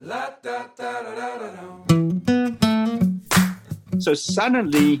So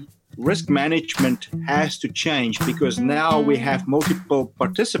suddenly, risk management has to change because now we have multiple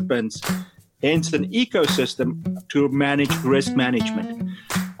participants, hence an ecosystem to manage risk management.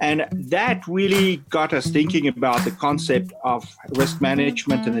 And that really got us thinking about the concept of risk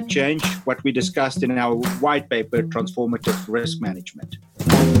management and the change, what we discussed in our white paper, Transformative Risk Management.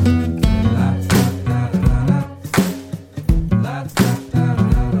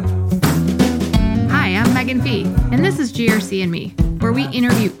 Hi, I'm Megan Fee, and this is GRC and Me, where we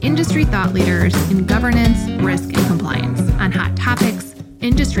interview industry thought leaders in governance, risk, and compliance on hot topics,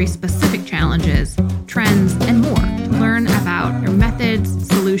 industry-specific challenges, trends, and more to learn about their methods,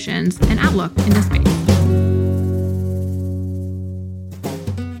 solutions, and outlook in the space.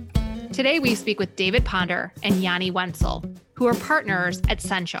 Today, we speak with David Ponder and Yanni Wenzel, who are partners at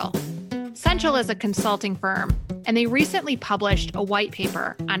Sential. Sential is a consulting firm, and they recently published a white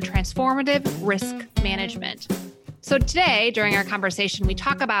paper on transformative risk management. So today, during our conversation, we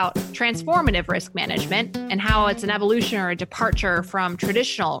talk about transformative risk management and how it's an evolution or a departure from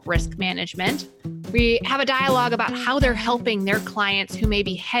traditional risk management. We have a dialogue about how they're helping their clients who may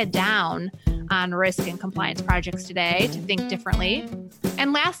be head down on risk and compliance projects today to think differently.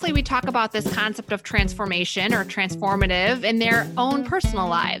 And lastly, we talk about this concept of transformation or transformative in their own personal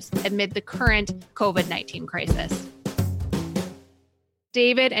lives amid the current COVID-19 crisis.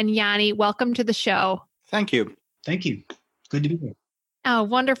 David and Yanni, welcome to the show. Thank you. Thank you. Good to be here. Oh,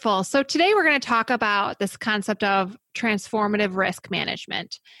 wonderful. So today we're going to talk about this concept of transformative risk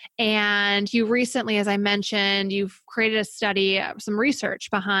management. And you recently, as I mentioned, you've created a study, some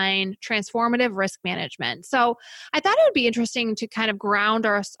research behind transformative risk management. So I thought it would be interesting to kind of ground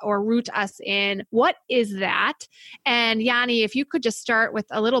us or root us in what is that? And Yanni, if you could just start with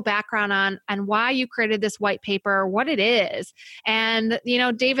a little background on why you created this white paper, what it is. And,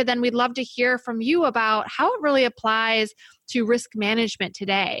 David, then we'd love to hear from you about how it really applies to risk management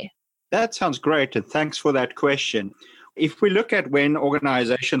today. That sounds great, and thanks for that question. If we look at when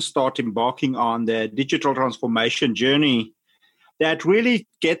organizations start embarking on their digital transformation journey, that really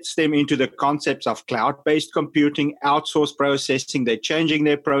gets them into the concepts of cloud-based computing, outsourced processing, they're changing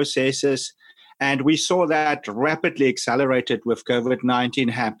their processes, and we saw that rapidly accelerated with COVID-19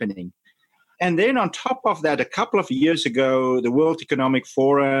 happening. And then on top of that, a couple of years ago, the World Economic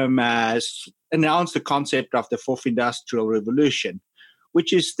Forum has announced the concept of the fourth industrial revolution,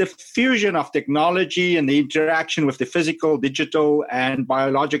 which is the fusion of technology and the interaction with the physical, digital, and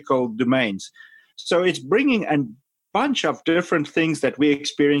biological domains. So it's bringing a bunch of different things that we're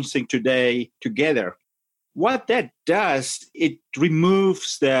experiencing today together. What that does, it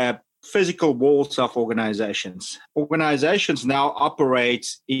removes the physical walls of organizations. Organizations now operate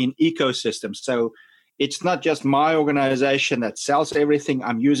in ecosystems. So it's not just my organization that sells everything.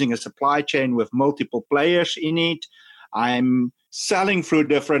 I'm using a supply chain with multiple players in it. I'm selling through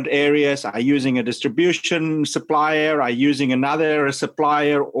different areas. I'm using a distribution supplier. I'm using another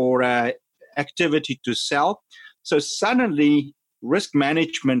supplier or activity to sell. So suddenly, risk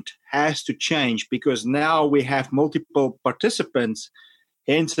management has to change because now we have multiple participants,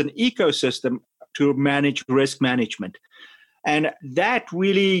 hence an ecosystem to manage risk management. And that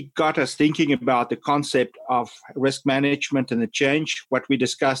really got us thinking about the concept of risk management and the change, what we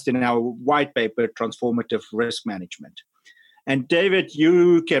discussed in our white paper, Transformative Risk Management. And David,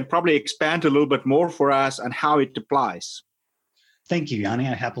 you can probably expand a little bit more for us on how it applies. Thank you, Yanni.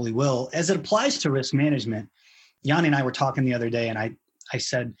 I happily will. As it applies to risk management, Yanni and I were talking the other day, and I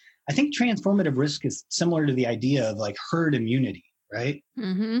said, I think transformative risk is similar to the idea of like herd immunity, right?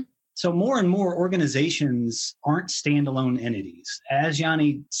 Mm-hmm. So more and more organizations aren't standalone entities. As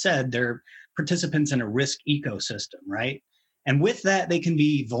Yanni said, they're participants in a risk ecosystem, right? And with that, they can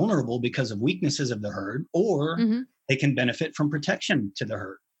be vulnerable because of weaknesses of the herd, or they can benefit from protection to the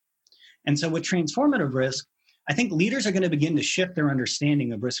herd. And so with transformative risk, I think leaders are going to begin to shift their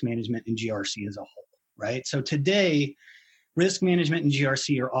understanding of risk management in GRC as a whole, right? So today, risk management and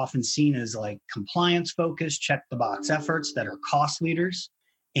GRC are often seen as like compliance-focused, check-the-box efforts that are cost leaders.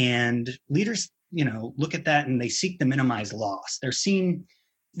 And leaders, look at that and they seek to minimize loss.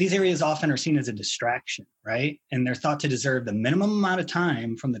 These areas often are seen as a distraction, right? And they're thought to deserve the minimum amount of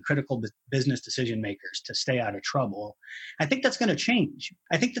time from the critical business decision makers to stay out of trouble. I think that's going to change.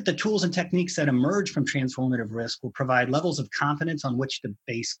 I think that the tools and techniques that emerge from transformative risk will provide levels of confidence on which to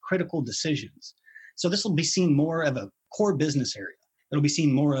base critical decisions. So this will be seen more of a core business area. It'll be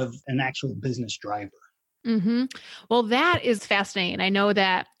seen more of an actual business driver. Mm-hmm. Well, that is fascinating. I know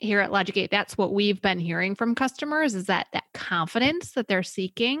that here at LogicGate, that's what we've been hearing from customers is that confidence that they're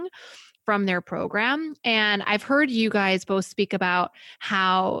seeking. from their program. And I've heard you guys both speak about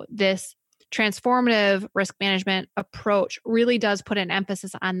how this transformative risk management approach really does put an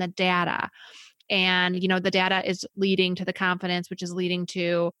emphasis on the data. And, the data is leading to the confidence, which is leading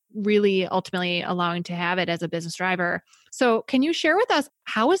to really ultimately allowing to have it as a business driver. So can you share with us,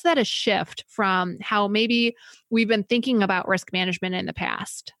 how is that a shift from how maybe we've been thinking about risk management in the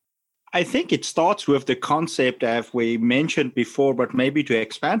past? I think it starts with the concept, as we mentioned before, but maybe to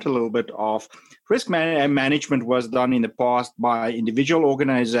expand a little bit, of risk management was done in the past by individual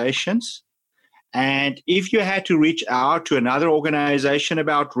organizations. And if you had to reach out to another organization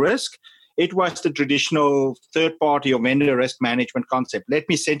about risk, it was the traditional third-party or vendor risk management concept. Let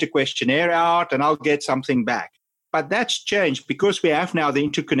me send a questionnaire out and I'll get something back. But that's changed because we have now the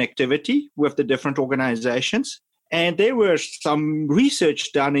interconnectivity with the different organizations. And there was some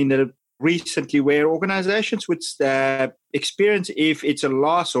research done recently where organizations would experience, if it's a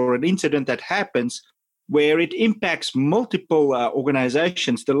loss or an incident that happens where it impacts multiple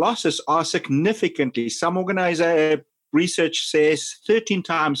organizations, the losses are significantly, some research says 13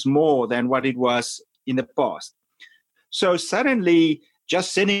 times more than what it was in the past. So suddenly,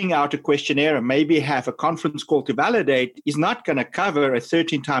 just sending out a questionnaire and maybe have a conference call to validate is not going to cover a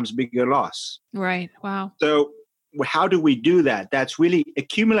 13 times bigger loss. Right. Wow. So how do we do that? That's really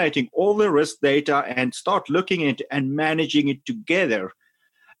accumulating all the risk data and start looking at it and managing it together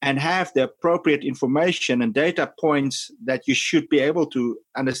and have the appropriate information and data points that you should be able to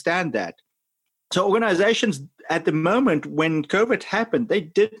understand that. So organizations at the moment, when COVID happened, they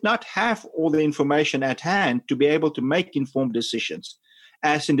did not have all the information at hand to be able to make informed decisions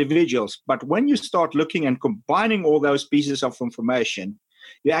as individuals. But when you start looking and combining all those pieces of information,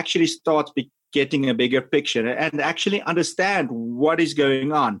 you actually start getting a bigger picture and actually understand what is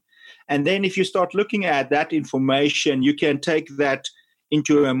going on. And then if you start looking at that information, you can take that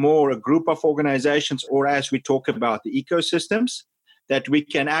into a group of organizations, or as we talk about the ecosystems, that we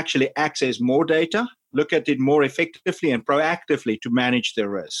can actually access more data, look at it more effectively and proactively to manage the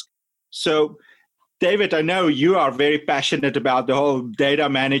risk. So, David, I know you are very passionate about the whole data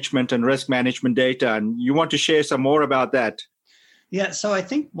management and risk management data, and you want to share some more about that. Yeah, so I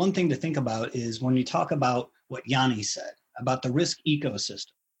think one thing to think about is when you talk about what Yanni said about the risk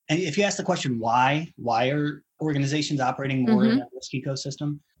ecosystem. And if you ask the question, why are organizations operating more in a risk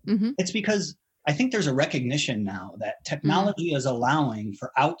ecosystem? It's because I think there's a recognition now that technology is allowing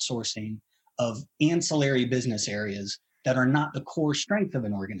for outsourcing of ancillary business areas that are not the core strength of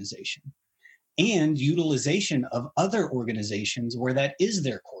an organization, and utilization of other organizations where that is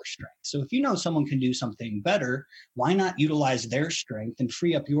their core strength. So if you know someone can do something better, why not utilize their strength and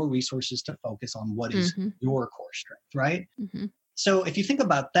free up your resources to focus on what is your core strength, right? So if you think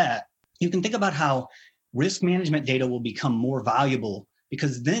about that, you can think about how risk management data will become more valuable,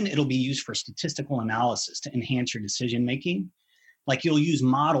 because then it'll be used for statistical analysis to enhance your decision making. Like you'll use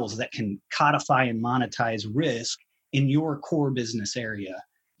models that can codify and monetize risk in your core business area.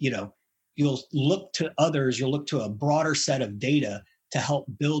 You'll look to others, you'll look to a broader set of data to help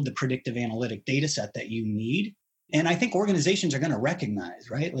build the predictive analytic data set that you need. And I think organizations are going to recognize,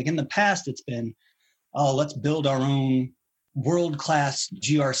 right? Like in the past, it's been, let's build our own world-class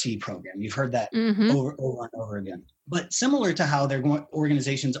GRC program. You've heard that over and over again. But similar to how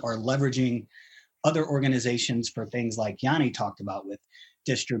organizations are leveraging other organizations for things like Yanni talked about with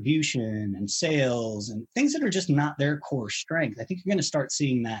distribution and sales and things that are just not their core strength, I think you're going to start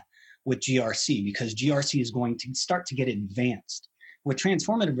seeing that with GRC, because GRC is going to start to get advanced. With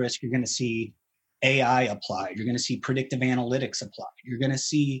transformative risk, you're going to see AI applied. You're going to see predictive analytics applied. You're going to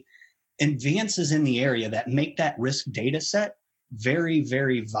see advances in the area that make that risk data set very,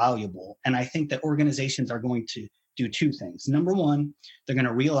 very valuable. And I think that organizations are going to do two things. Number one, they're going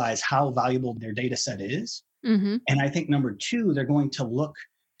to realize how valuable their data set is. And I think number two, they're going to look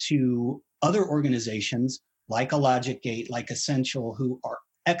to other organizations like a LogicGate, like Essential, who are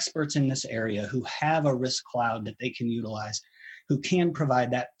experts in this area, who have a risk cloud that they can utilize, who can provide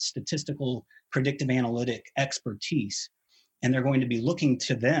that statistical predictive analytic expertise. And they're going to be looking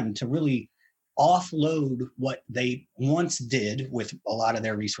to them to really offload what they once did with a lot of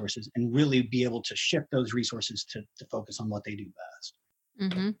their resources and really be able to shift those resources to focus on what they do best.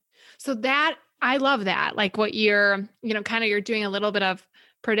 So that, I love that. Like what you're doing a little bit of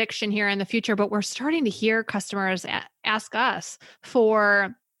prediction here in the future, but we're starting to hear customers ask us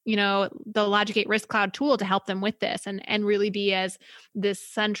for, the LogicGate Risk Cloud tool to help them with this and really be as this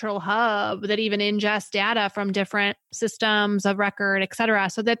central hub that even ingests data from different systems of record, et cetera,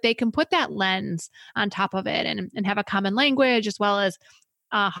 so that they can put that lens on top of it and have a common language, as well as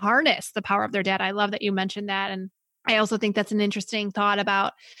harness the power of their data. I love that you mentioned that. And I also think that's an interesting thought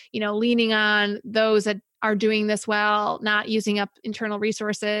about, leaning on those that are doing this well, not using up internal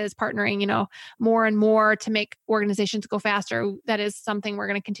resources, partnering, more and more to make organizations go faster. That is something we're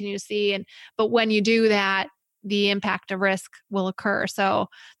going to continue to see. But when you do that, the impact of risk will occur. So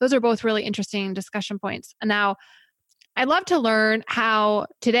those are both really interesting discussion points. And now I'd love to learn how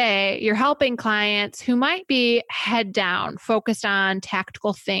today you're helping clients who might be head down, focused on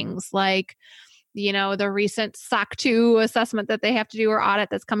tactical things like, the recent SOC 2 assessment that they have to do or audit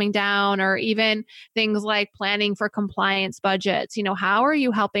that's coming down, or even things like planning for compliance budgets. How are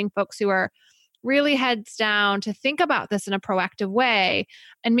you helping folks who are really heads down to think about this in a proactive way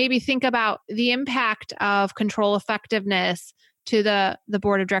and maybe think about the impact of control effectiveness to the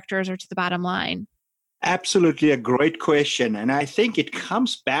board of directors or to the bottom line? Absolutely a great question. And I think it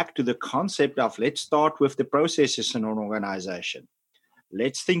comes back to the concept of let's start with the processes in an organization.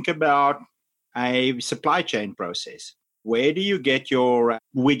 Let's think about a supply chain process. Where do you get your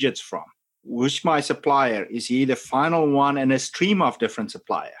widgets from? Who's my supplier? Is he the final one in a stream of different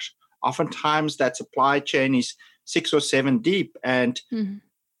suppliers? Oftentimes that supply chain is 6 or 7 deep. And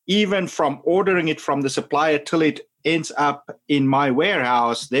even from ordering it from the supplier till it ends up in my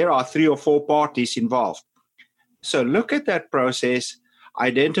warehouse, there are 3 or 4 parties involved. So look at that process,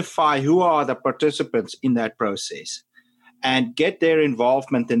 identify who are the participants in that process, and get their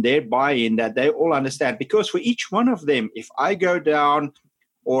involvement and their buy-in that they all understand. Because for each one of them, if I go down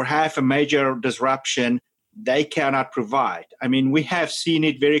or have a major disruption, they cannot provide. I mean, we have seen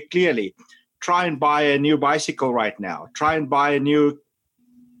it very clearly. Try and buy a new bicycle right now. Try and buy a new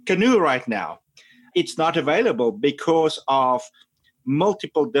canoe right now. It's not available because of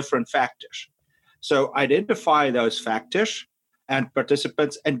multiple different factors. So identify those factors and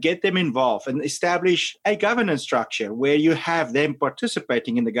participants and get them involved and establish a governance structure where you have them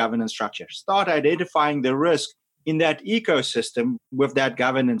participating in the governance structure. Start identifying the risk in that ecosystem with that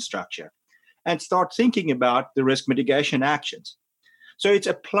governance structure and start thinking about the risk mitigation actions. So it's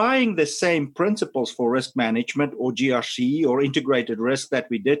applying the same principles for risk management or GRC or integrated risk that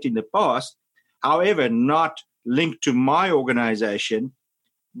we did in the past, however, not linked to my organization,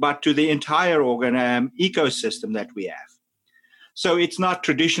 but to the entire ecosystem that we have. So it's not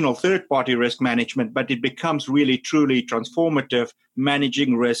traditional third-party risk management, but it becomes really, truly transformative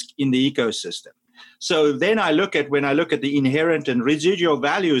managing risk in the ecosystem. So then when I look at the inherent and residual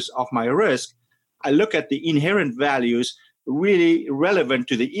values of my risk, I look at the inherent values really relevant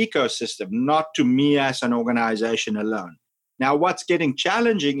to the ecosystem, not to me as an organization alone. Now, what's getting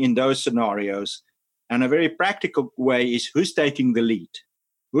challenging in those scenarios, in a very practical way, is who's taking the lead?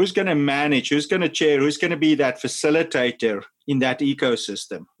 Who's going to manage? Who's going to chair? Who's going to be that facilitator in that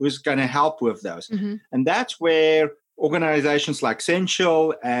ecosystem? Who's going to help with those? Mm-hmm. And that's where organizations like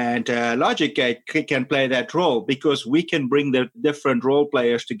Sential and LogicGate can play that role, because we can bring the different role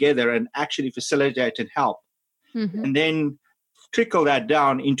players together and actually facilitate and help. Mm-hmm. And then trickle that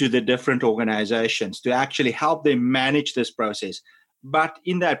down into the different organizations to actually help them manage this process. But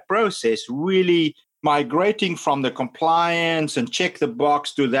in that process, really migrating from the compliance and check the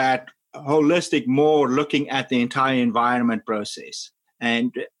box to that holistic, more looking at the entire environment process.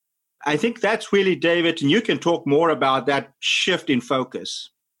 And I think that's really, David, and you can talk more about that shift in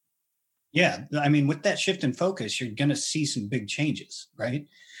focus. Yeah. I mean, with that shift in focus, you're going to see some big changes, right?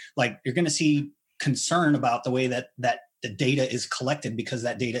 Like you're going to see concern about the way that the data is collected, because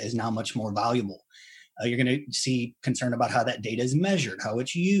that data is now much more valuable. You're going to see concern about how that data is measured, how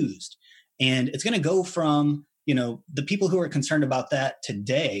it's used. And it's going to go from, the people who are concerned about that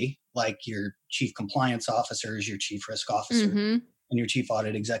today, like your chief compliance officers, your chief risk officer, mm-hmm. and your chief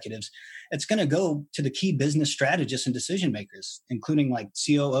audit executives. It's going to go to the key business strategists and decision makers, including like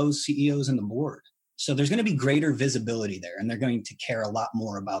COOs, CEOs, and the board. So there's going to be greater visibility there, and they're going to care a lot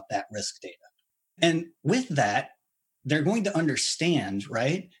more about that risk data. And with that, they're going to understand,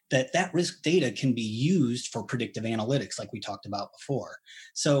 right, that risk data can be used for predictive analytics, like we talked about before.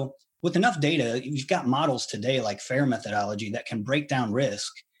 So with enough data, you've got models today like FAIR methodology that can break down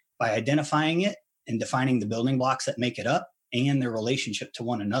risk by identifying it and defining the building blocks that make it up and their relationship to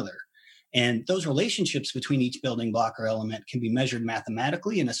one another. And those relationships between each building block or element can be measured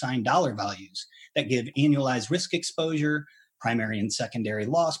mathematically and assign dollar values that give annualized risk exposure, primary and secondary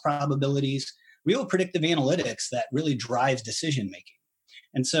loss probabilities, real predictive analytics that really drives decision making.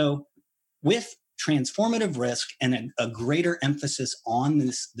 And so with transformative risk and a greater emphasis on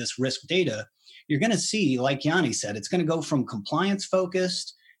this risk data, you're going to see, like Yanni said, it's going to go from compliance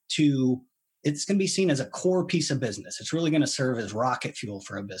focused to it's going to be seen as a core piece of business. It's really going to serve as rocket fuel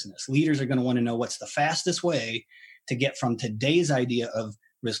for a business. Leaders are going to want to know what's the fastest way to get from today's idea of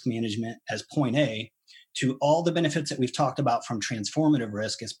risk management as point A to all the benefits that we've talked about from transformative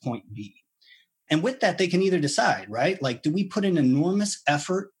risk as point B. And with that, they can either decide, right? Like, do we put in enormous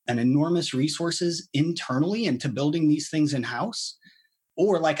effort and enormous resources internally into building these things in-house?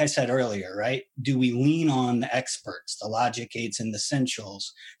 Or like I said earlier, right? Do we lean on the experts, the Logic 8s and the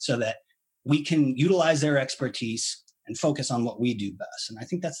Essentials, so that we can utilize their expertise and focus on what we do best? And I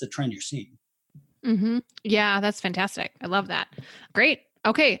think that's the trend you're seeing. Mm-hmm. Yeah, that's fantastic. I love that. Great.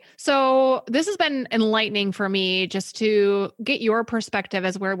 Okay. So this has been enlightening for me just to get your perspective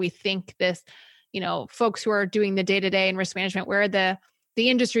as where we think this, folks who are doing the day-to-day and risk management, where the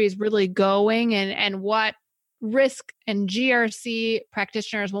industry is really going and what risk and GRC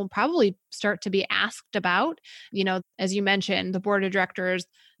practitioners will probably start to be asked about. As you mentioned, the board of directors,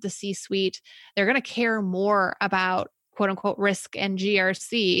 the C-suite, they're going to care more about quote unquote risk and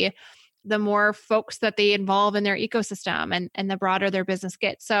GRC, the more folks that they involve in their ecosystem and the broader their business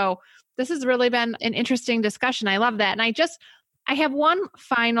gets. So this has really been an interesting discussion. I love that. And I have one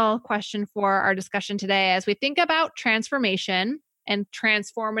final question for our discussion today. As we think about transformation and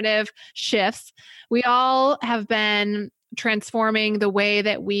transformative shifts, we all have been transforming the way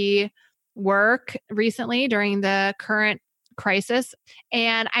that we work recently during the current crisis.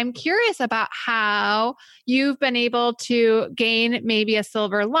 And I'm curious about how you've been able to gain maybe a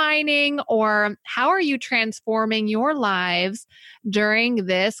silver lining, or how are you transforming your lives during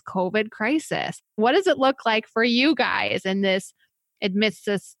this COVID crisis? What does it look like for you guys amidst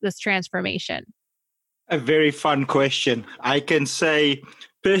this transformation? A very fun question. I can say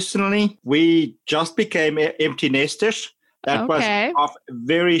personally, we just became empty nesters. That was of a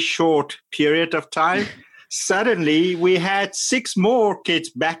very short period of time. Suddenly, we had 6 more kids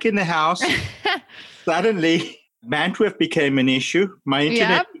back in the house. Suddenly, bandwidth became an issue. My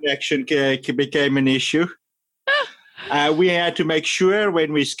internet connection became an issue. We had to make sure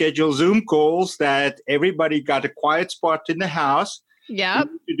when we schedule Zoom calls that everybody got a quiet spot in the house. Yeah.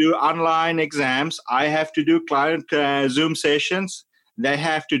 To do online exams. I have to do client Zoom sessions. They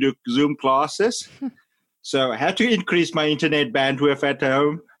have to do Zoom classes. So I had to increase my internet bandwidth at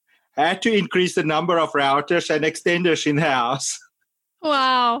home. I had to increase the number of routers and extenders in the house.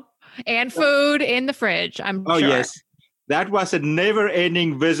 Wow. And food in the fridge, I'm sure. Oh, yes. That was a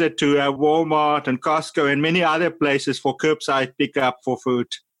never-ending visit to Walmart and Costco and many other places for curbside pickup for food.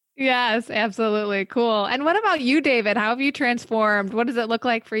 Yes, absolutely. Cool. And what about you, David? How have you transformed? What does it look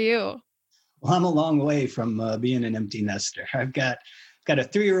like for you? Well, I'm a long way from being an empty nester. I've got a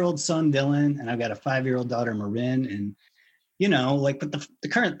 3-year-old son, Dylan, and I've got a 5-year-old daughter, Marin. And, but the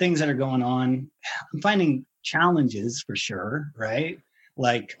current things that are going on, I'm finding challenges for sure, right?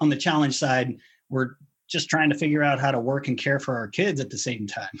 Like on the challenge side, we're just trying to figure out how to work and care for our kids at the same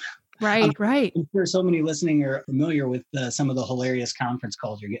time. Right. I'm sure so many listening are familiar with some of the hilarious conference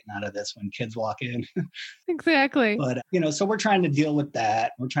calls you're getting out of this when kids walk in. Exactly. But, so we're trying to deal with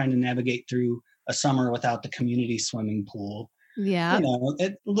that. We're trying to navigate through a summer without the community swimming pool. Yeah.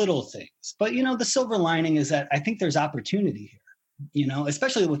 Little things. But, the silver lining is that I think there's opportunity here,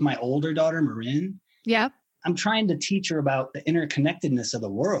 especially with my older daughter, Marin. Yeah. I'm trying to teach her about the interconnectedness of the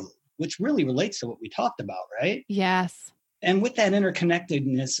world, which really relates to what we talked about, right? Yes. And with that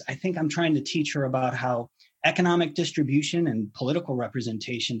interconnectedness, I think I'm trying to teach her about how economic distribution and political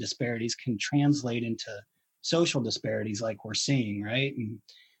representation disparities can translate into social disparities like we're seeing, right? And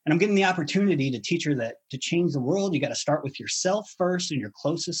I'm getting the opportunity to teach her that to change the world, you got to start with yourself first and your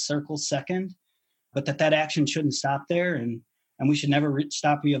closest circle second, but that action shouldn't stop there. And we should never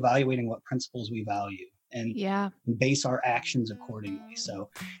stop reevaluating what principles we value and base our actions accordingly. So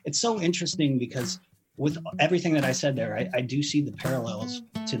it's so interesting because with everything that I said there, I do see the parallels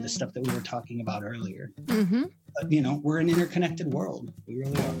to the stuff that we were talking about earlier. Mm-hmm. We're an interconnected world. We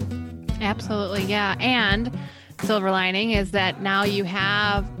really are. Absolutely. Yeah. And silver lining is that now you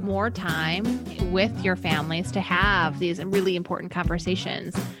have more time with your families to have these really important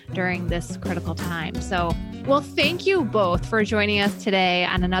conversations during this critical time. So, well, thank you both for joining us today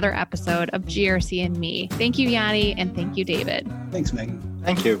on another episode of GRC and Me. Thank you, Yanni, and thank you, David. Thanks, Megan.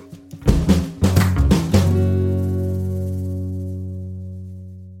 Thank you.